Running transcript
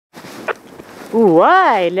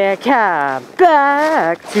Welcome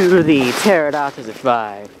back to the Pterodactyls at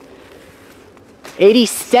 5.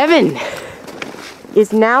 87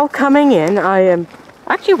 is now coming in. I am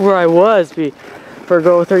actually where I was for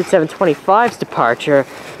Go 3725's departure,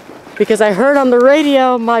 because I heard on the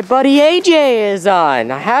radio my buddy AJ is on.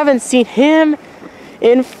 I haven't seen him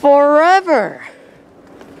in forever.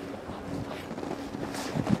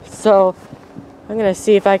 So I'm gonna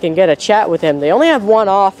see if I can get a chat with him. They only have one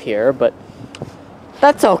off here, but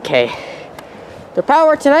that's okay. The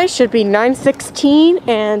power tonight should be 916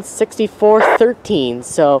 and 6413,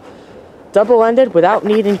 so double-ended without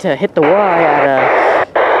needing to hit the Y at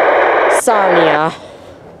Sarnia.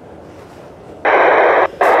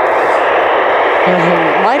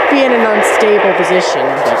 Might be in an unstable position,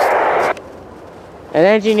 but an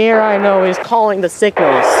engineer I know is calling the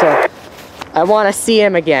signals, so I want to see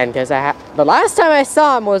him again, because the last time I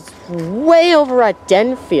saw him was way over at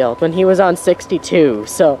Denfield when he was on 62.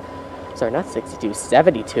 So, sorry, not 62,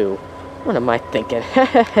 72. What am I thinking?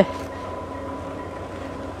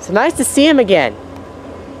 So nice to see him again.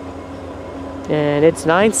 And it's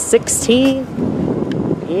 916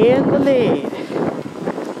 in the lead.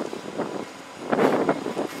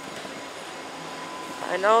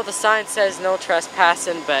 I know the sign says no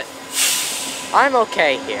trespassing, but I'm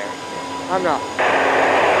okay here. I'm not.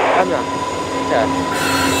 Okay.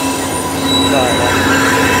 Sorry, man.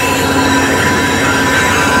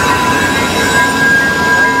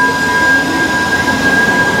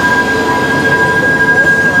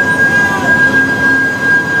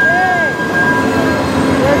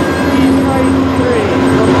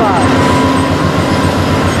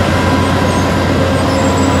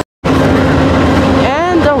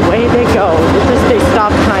 And away they go. It's just they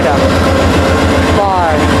stopped kind of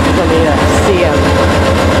far for me to see him.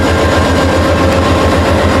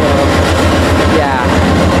 So, yeah.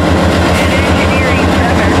 And engineering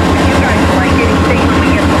center, would you guys like anything when we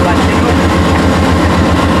get the electrical?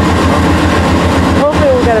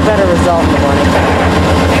 Hopefully we'll get a better result in the morning. But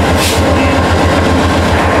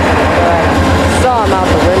I saw him out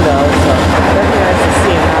the window, so definitely nice to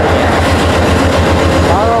see him out again.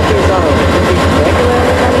 I don't know if he's on a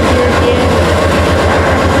regularly running here again,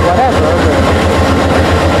 or whatever, but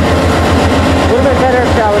it would have been better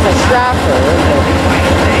if I was at Stratford.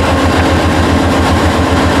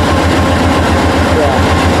 Yeah.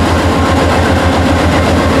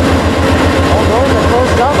 All those are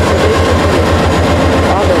closed up, so they should be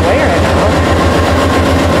on their way right now.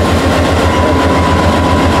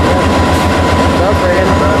 What's up, Brandon?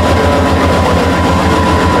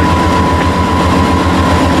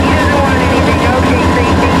 He doesn't want anything. Okay,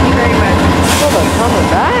 great. Thank you very much. Oh, they're coming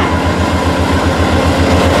back.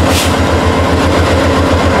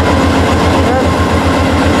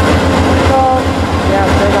 Yeah,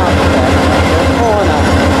 they're not back. They're pulling up.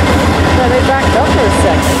 Yeah, they backed up for a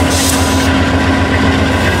second.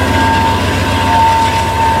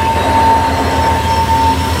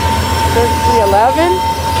 $33.11.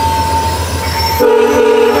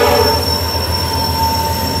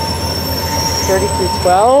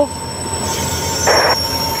 33.12.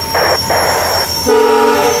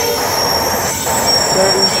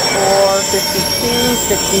 34.52.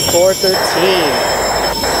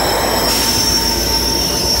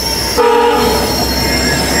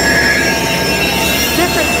 64.13.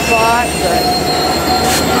 Different spot, but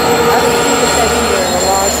I haven't seen this engineer in a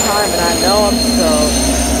long time, and I know him, so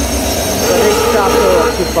they stopped a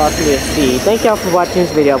little too far for me to see. Thank y'all for watching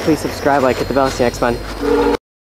this video. Please subscribe, like, hit the bell, see you next one.